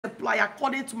multiply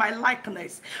according to my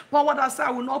likeness. Power that says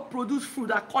I will not produce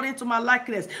fruit according to my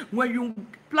likeness. When you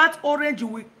plant orange, you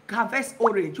will harvest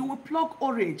orange. You will pluck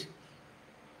orange.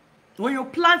 When you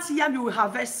plant yam, you will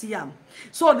harvest yam.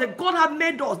 So the God has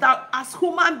made us that as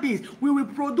human beings, we will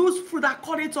produce fruit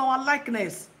according to our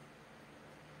likeness.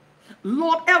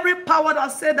 Lord, every power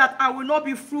that said that I will not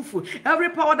be fruitful, every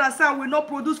power that said I will not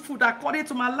produce fruit according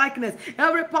to my likeness,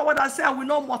 every power that said I will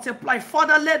not multiply,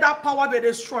 Father, let that power be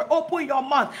destroyed. Open your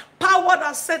mouth. Power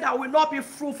that said I will not be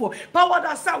fruitful, power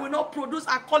that said I will not produce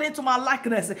according to my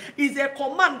likeness, is a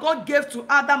command God gave to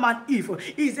Adam and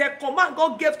Eve. Is a command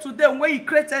God gave to them when He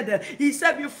created them. He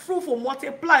said, be fruitful,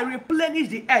 multiply, replenish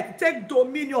the earth, take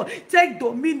dominion, take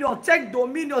dominion, take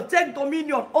dominion, take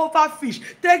dominion over fish,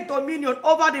 take dominion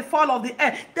over the fall of the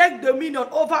earth, take dominion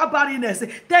over barrenness,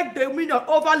 take dominion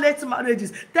over late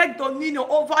marriages, take dominion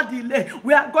over delay.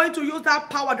 We are going to use that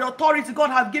power, the authority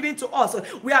God has given to us.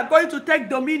 We are going to take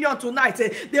dominion tonight.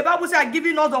 The Bible says,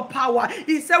 giving us the power.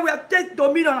 He said, we have take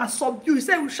dominion and subdue. He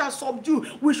said, we shall subdue.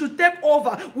 We should take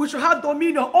over. We should have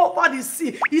dominion over the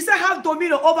sea. He said, have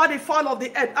dominion over the fall of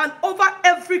the earth and over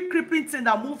every creeping thing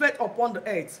that moveth upon the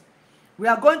earth. We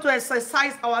are going to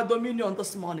exercise our dominion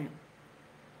this morning.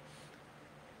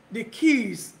 The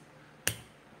keys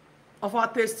of our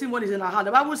testimonies in our hand.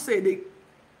 The Bible says the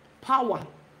power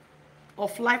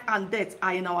of life and death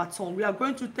are in our tongue. We are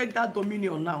going to take that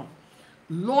dominion now.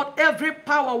 Lord, every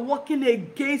power working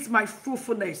against my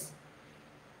fruitfulness,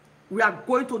 we are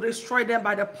going to destroy them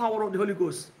by the power of the Holy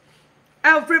Ghost.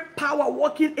 Every power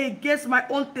working against my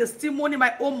own testimony,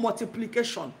 my own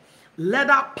multiplication, let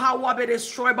that power be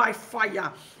destroyed by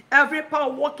fire. Every power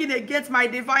working against my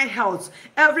divine health,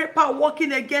 every power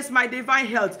working against my divine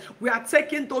health, we are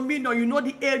taking dominion. You know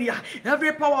the area.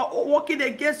 Every power working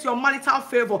against your marital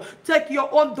favor, take your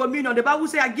own dominion. The Bible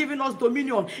says, He has given us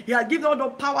dominion. He has given us the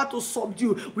power to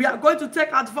subdue. We are going to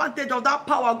take advantage of that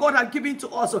power God has given to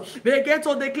us. We begin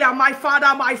to declare, my Father,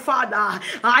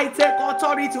 I take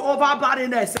authority over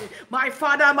barrenness. My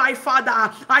Father,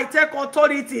 I take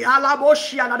authority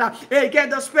against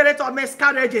the spirit of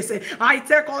miscarriages. I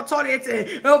take authority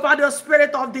over the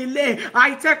spirit of delay.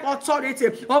 I take authority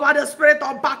over the spirit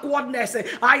of backwardness.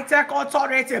 I take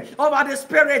authority over the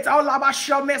spirit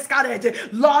of miscarriage.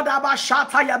 Lord,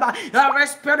 every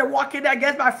spirit walking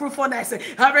against my fruitfulness,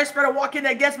 every spirit walking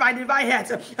against my divine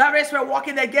health, every spirit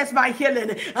walking against my healing,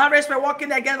 every spirit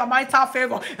walking against my marital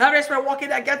favor, every spirit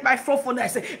walking against my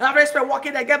fruitfulness, every spirit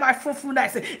walking against my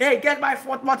fruitfulness, against my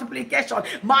multiplication.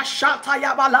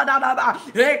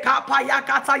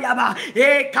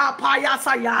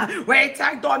 We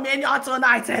take dominion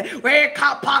tonight.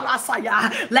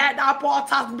 Let the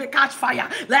portals catch fire.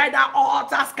 Let the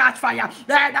altars catch fire.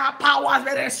 Let the powers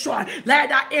be destroyed. Let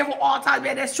the evil altars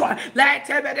be destroyed. Let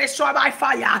it be destroyed by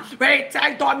fire. We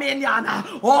take dominion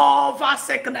over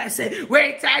sickness.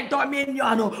 We take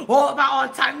dominion over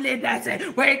untimely death.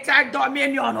 We take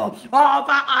dominion over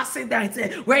accidents.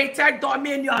 We take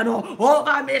dominion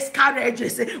over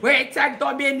miscarriages. We take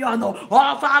dominion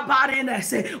over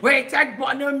barrenness. We take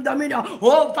dominion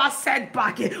over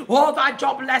setback, over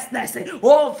joblessness,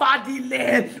 over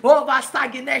delay, over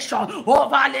stagnation,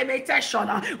 over limitation.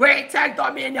 We take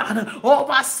dominion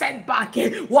over setback,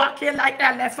 walking like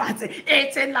elephants,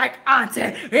 eating like ants.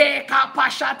 Let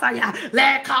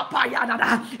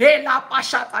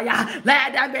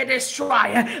them be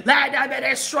destroyed. Let them be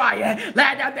destroyed.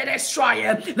 Let them be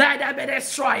destroyed. Let them be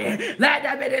destroyed. Let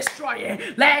them be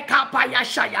destroyed. Let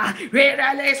Kapayashaya. We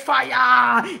release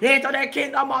fire into the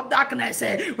kingdom of darkness.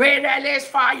 We release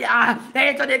fire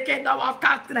into the kingdom of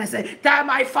darkness. Tell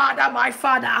my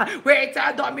Father, we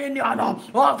take dominion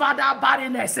over that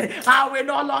barrenness. I will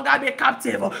no longer be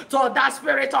captive to that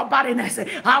spirit of barrenness.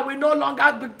 I will no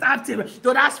longer be captive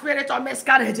to that spirit of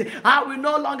miscarriage. I will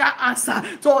no longer answer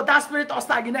to that spirit of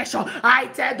stagnation. I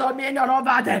take dominion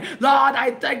over them. Lord,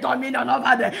 I take dominion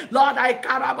over them. Lord, I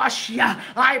karabashia.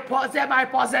 I possess my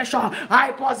possession.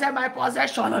 I possess my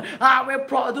possession. I will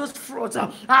produce fruit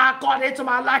according to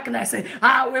my likeness.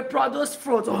 I will produce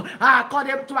fruit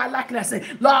according to my likeness.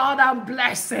 Lord, I'm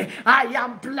blessed. I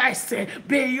am blessed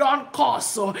beyond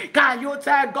cause. Can you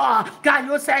tell God? Can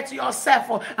you say to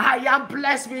yourself, I am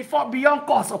blessed beyond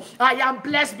cause. I am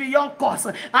blessed beyond cause.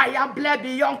 I am blessed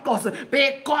beyond cause.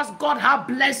 Because God has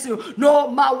blessed you, no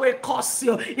man will curse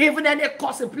you. Even any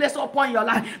curse placed upon your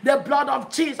life, the blood of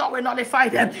Jesus will nullify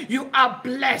them. You are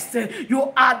blessed.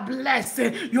 You are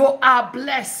blessed. You are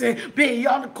blessed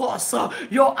beyond cause.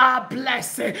 You are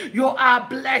blessed. You are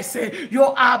blessed. You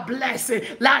are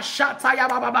blessed. La shataya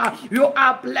baba. You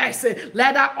are blessed.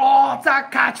 Let the altar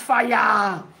catch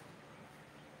fire.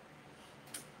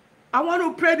 I want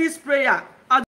to pray this prayer.